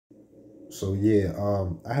So yeah,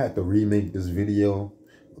 I had to remake this video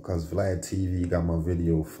because Vlad TV got my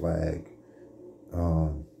video flag.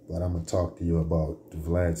 But I'm gonna talk to you about the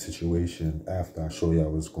Vlad situation after I show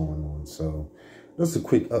y'all what's going on. So just a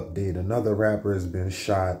quick update. Another rapper has been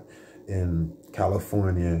shot in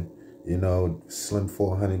California. You know,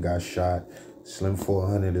 Slim400 got shot.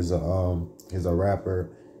 Slim400 is a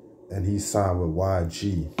rapper, and he's signed with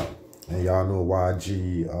YG. And y'all know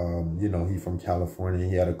YG, you know, he from California.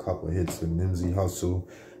 He had a couple of hits with Nipsey Hussle.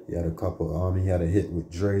 He had a couple, he had a hit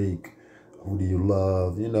with Drake. Who Do You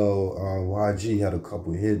Love? You know, YG had a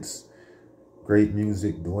couple of hits. Great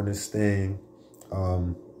music, doing his thing.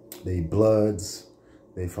 They Bloods.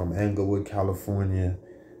 They from Englewood, California.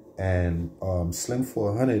 And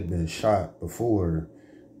Slim400 been shot before.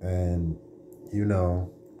 And, you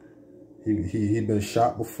know, he'd been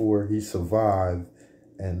shot before. He survived.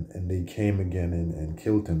 And they came again and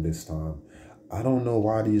killed him this time. I don't know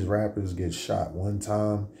why these rappers get shot one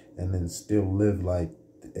time and then still live like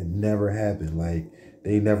it never happened. Like,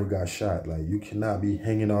 they never got shot. Like, you cannot be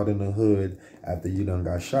hanging out in the hood after you done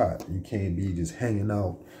got shot. You can't be just hanging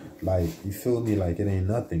out. Like, you feel me? Like, it ain't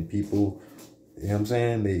nothing. People, you know what I'm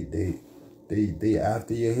saying? They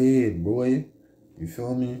after your head, boy. You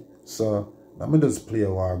feel me? So, I'm going to just play a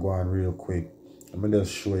Wagwan real quick. I'm going to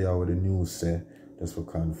just show y'all what the news said. Just for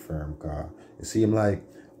confirm, God. It seem like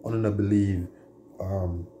I don't believe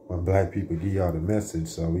when black people give y'all the message,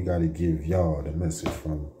 so we got to give y'all the message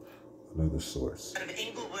from another source. Out of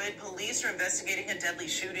Inglewood, police are investigating a deadly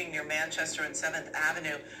shooting near Manchester and 7th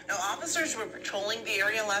Avenue. Now, officers were patrolling the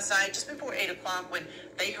area last night just before 8 o'clock when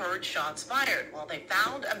they heard shots fired. Well, they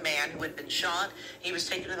found a man who had been shot. He was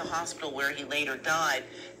taken to the hospital where he later died.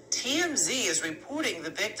 TMZ is reporting the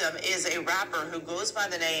victim is a rapper who goes by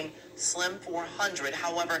the name Slim400.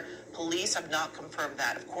 However, police have not confirmed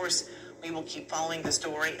that. Of course, we will keep following the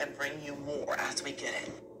story and bring you more as we get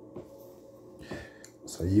it.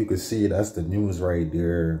 So you can see that's the news right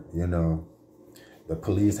there. You know, the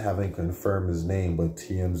police haven't confirmed his name, but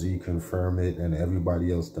TMZ confirmed it and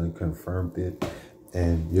everybody else done confirmed it.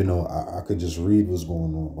 And, you know, I could just read what's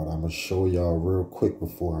going on, but I'm going to show y'all real quick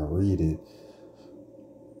before I read it.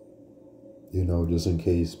 You know, just in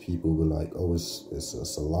case people were like, oh,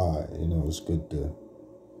 it's a lie. You know, it's good to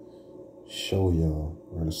show y'all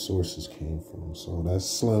where the sources came from. So that's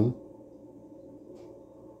Slim.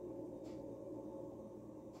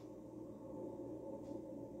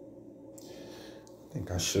 I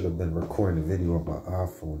think I should have been recording the video on my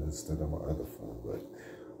iPhone instead of my other phone. But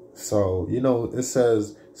so, you know, it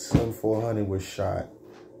says Slim400 was shot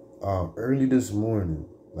early this morning,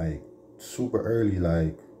 like super early,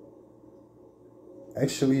 like.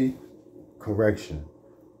 Actually, correction,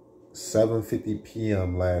 7:50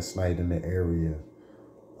 p.m. last night in the area.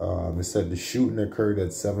 It said the shooting occurred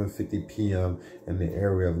at 7:50 p.m. in the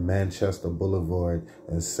area of Manchester Boulevard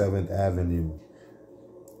and 7th Avenue.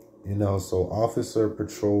 You know, so officer on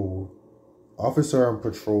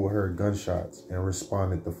patrol heard gunshots and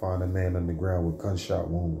responded to find a man on the ground with gunshot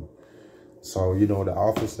wound. So, you know, the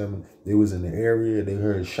officer, they was in the area, they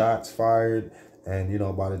heard shots fired. And, you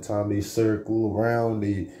know, by the time they circled around,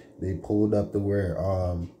 they pulled up to where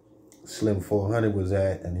Slim400 was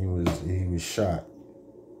at, and he was shot.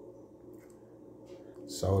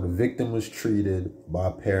 So the victim was treated by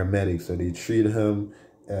paramedics. So they treated him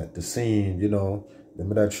at the scene, you know. They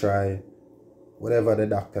might try whatever the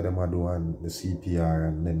doctor them are doing, the CPR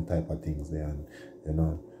and them type of things there, and, you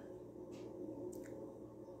know.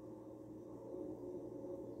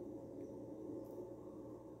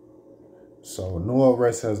 So no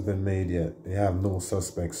arrest has been made yet. They have no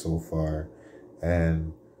suspects so far.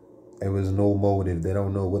 And there was no motive. They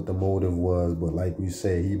don't know what the motive was. But like we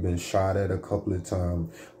say, he been shot at a couple of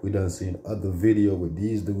times. We done seen other video with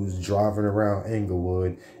these dudes driving around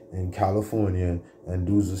Englewood in California. And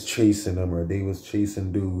dudes was chasing them, or they was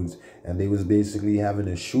chasing dudes. And they was basically having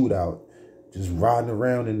a shootout. Just riding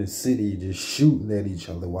around in the city, just shooting at each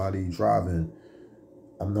other while they driving.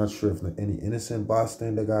 I'm not sure if any innocent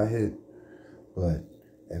bystander got hit. But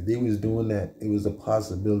if they was doing that, it was a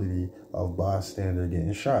possibility of bystander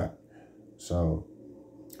getting shot. So,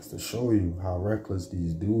 it's to show you how reckless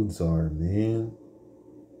these dudes are, man.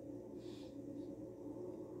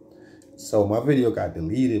 So, my video got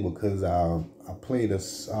deleted because I played a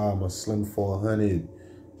Slim400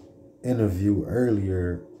 interview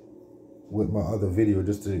earlier with my other video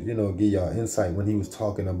just to, you know, give y'all insight when he was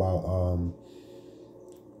talking about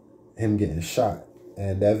him getting shot.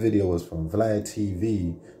 And that video was from Vlad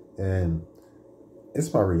TV. And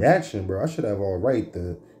it's my reaction, bro. I should have all right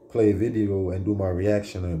to play a video and do my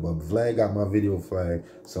reaction on it. But Vlad got my video flagged,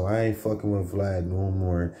 so I ain't fucking with Vlad no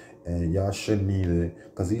more. And y'all shouldn't either,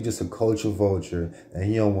 because he just a culture vulture, and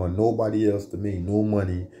he don't want nobody else to make no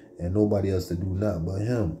money and nobody else to do nothing but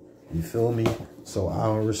him. You feel me? So I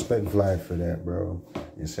don't respect Vlad for that, bro.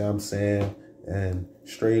 You see what I'm saying? And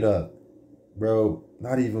straight up, bro,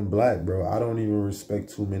 not even black, bro. I don't even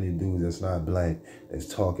respect too many dudes that's not black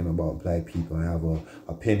that's talking about black people and have a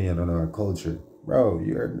opinion on our culture. Bro,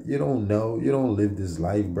 you don't know. You don't live this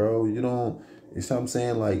life, bro. You don't, you see what I'm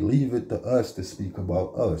saying? Like, leave it to us to speak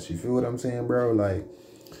about us. You feel what I'm saying, bro? Like,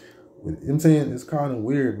 I'm saying it's kind of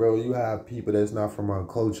weird, bro. You have people that's not from our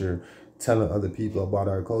culture telling other people about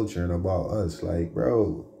our culture and about us. Like,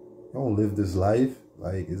 bro, you don't live this life.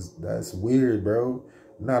 Like, that's weird, bro.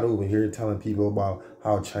 I'm not over here telling people about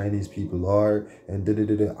how Chinese people are and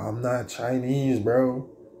da-da-da-da. I'm not Chinese, bro.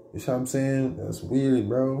 You see what I'm saying? That's weird,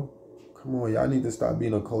 bro. Come on, y'all need to stop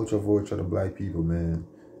being a culture vulture to black people, man.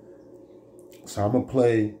 So I'm going to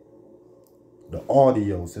play the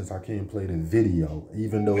audio since I can't play the video,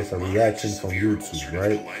 even though it's a reaction from YouTube,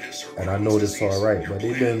 right? And I know this all right, but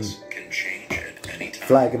they've been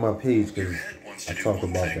flagging my page because I talk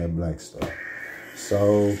about that black stuff.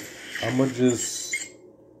 So I'm going to just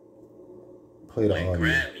play the audio.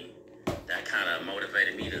 That kind of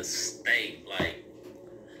motivated me to stay like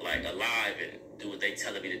alive and do what they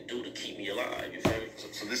telling me to do to keep me alive. You feel me?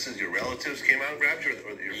 So this is your relatives came out and grabbed you,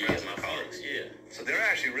 or your friends and colleagues? Yeah. So they're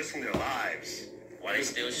actually risking their lives. Why they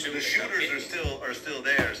still shooting? The shooters are still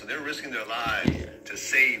there, so they're risking their lives to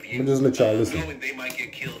save you. I'm just let y'all listen. Knowing they might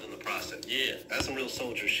get killed in the process. Yeah. That's some real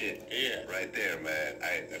soldier shit. Yeah. Right there, man.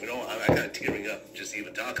 I'm kind of tearing up just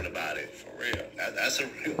even talking about it. For real. That's some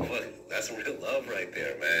real love right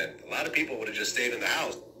there, man. A lot of people would have just stayed in the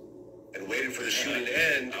house and waited for the shooting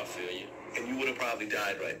to end. I feel you. And you would have probably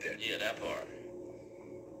died right there. Yeah, that part.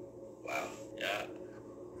 Wow. Yeah.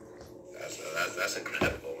 That's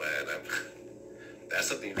incredible, man. That's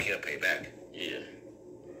something you can't pay back. Yeah.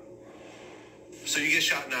 So you get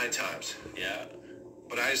shot 9 times. Yeah.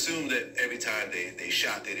 But I assume that every time they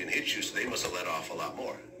shot, they didn't hit you, so they must have let off a lot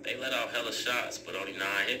more. They let off hella shots, but only 9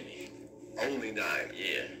 hit me. Only 9?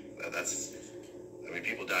 Yeah.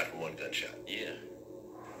 People died from 1 gunshot. Yeah.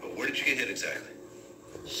 But where did you get hit exactly?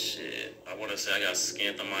 Shit. I want to say I got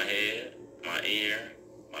skinned on my head, my ear,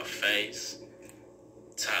 my face,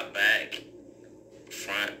 top, back,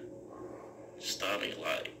 front, stomach,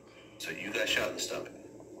 like. So you got shot in the stomach?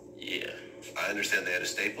 Yeah. I understand they had a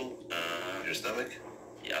staple in your stomach?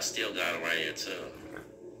 Yeah, I still got it right here, too.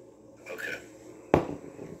 Okay.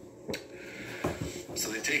 So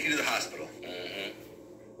they take you to the hospital. Mm-hmm.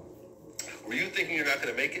 Were you thinking you're not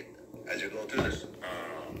going to make it as you're going through this?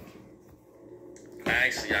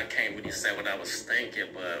 Actually, I can't really say what I was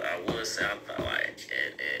thinking, but I would say I thought, like,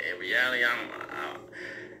 in reality,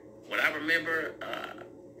 what I remember,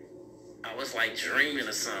 I was, like, dreaming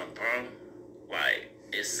of something, bro. Like,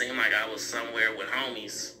 it seemed like I was somewhere with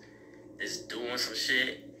homies just doing some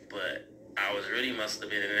shit, but I must have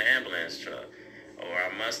been in an ambulance truck, or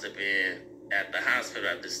I must have been at the hospital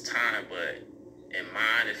at this time, but in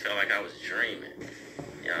mind, it felt like I was dreaming.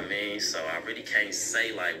 You know what I mean? So I really can't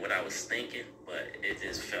say, like, what I was thinking, but it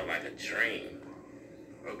just felt like a dream.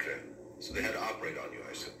 Okay. So they had to operate on you,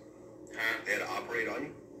 I assume. Huh? They had to operate on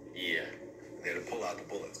you? Yeah. They had to pull out the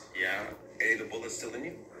bullets? Yeah. Any of the bullets still in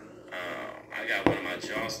you? I got one of my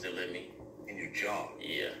jaws still in me. In your jaw?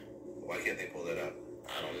 Yeah. Why can't they pull that out?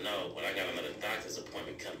 I don't know, but I got another doctor's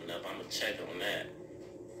appointment coming up. I'm going to check on that.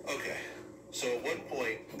 Okay. So at one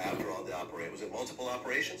point, after all the operation, was it multiple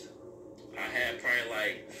operations? I had probably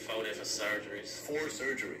like 4 different surgeries. 4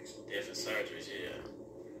 surgeries? Different surgeries, yeah.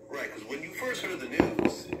 Right, because when you first heard the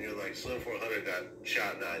news, and you're like, slim400 got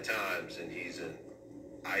shot 9 times, and he's in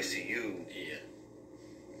ICU.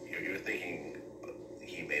 Yeah. You're thinking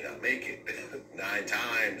he may not make it 9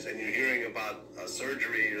 times, and you're hearing about a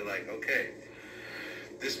surgery, you're like, okay,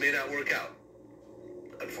 this may not work out,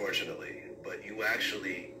 unfortunately, but you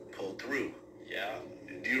actually pulled through. Yeah.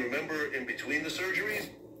 Do you remember in between the surgeries?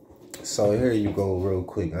 So here you go real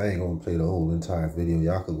quick. I ain't going to play the whole entire video.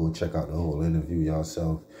 Y'all could go check out the whole interview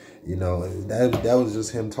yourself. You know, that was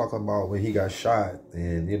just him talking about when he got shot.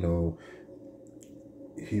 And, you know,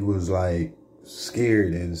 he was like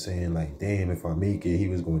scared and saying like, damn, if I make it, he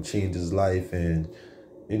was going to change his life and,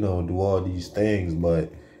 you know, do all these things.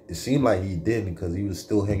 But it seemed like he didn't, because he was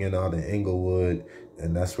still hanging out in Inglewood.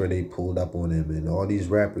 And that's where they pulled up on him. And all these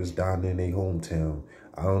rappers down in their hometown.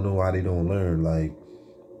 I don't know why they don't learn. Like,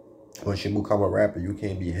 once you become a rapper, you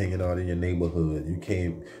can't be hanging out in your neighborhood. You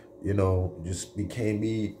can't, you know, you can't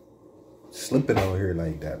be slipping out here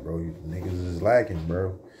like that, bro. You niggas is lacking,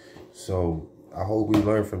 bro. So I hope we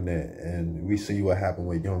learn from that. And we see what happened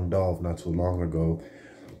with Young Dolph not too long ago.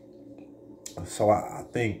 So I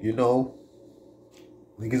think, you know,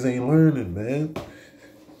 niggas ain't learning, man.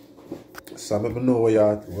 So I don't know what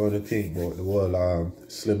y'all want to think about the whole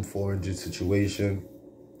slim400 situation.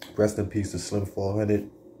 Rest in peace to slim400.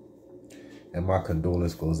 And my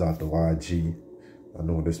condolence goes out to YG. I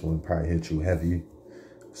know this one probably hit you heavy.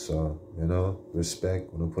 So, you know,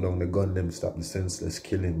 respect. When I put on the gun, them stop the senseless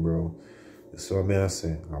killing, bro. That's what I'm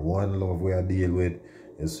saying. I want love where I deal with.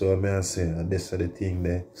 That's what I'm saying. And this is the thing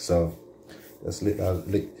there. So, let's hit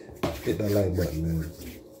that like button, man.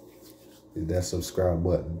 Hit that subscribe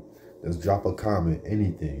button. Let's drop a comment,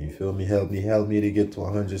 anything. You feel me? Help me to get to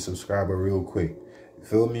 100 subscribers real quick. You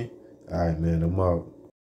feel me? All right, man. I'm out.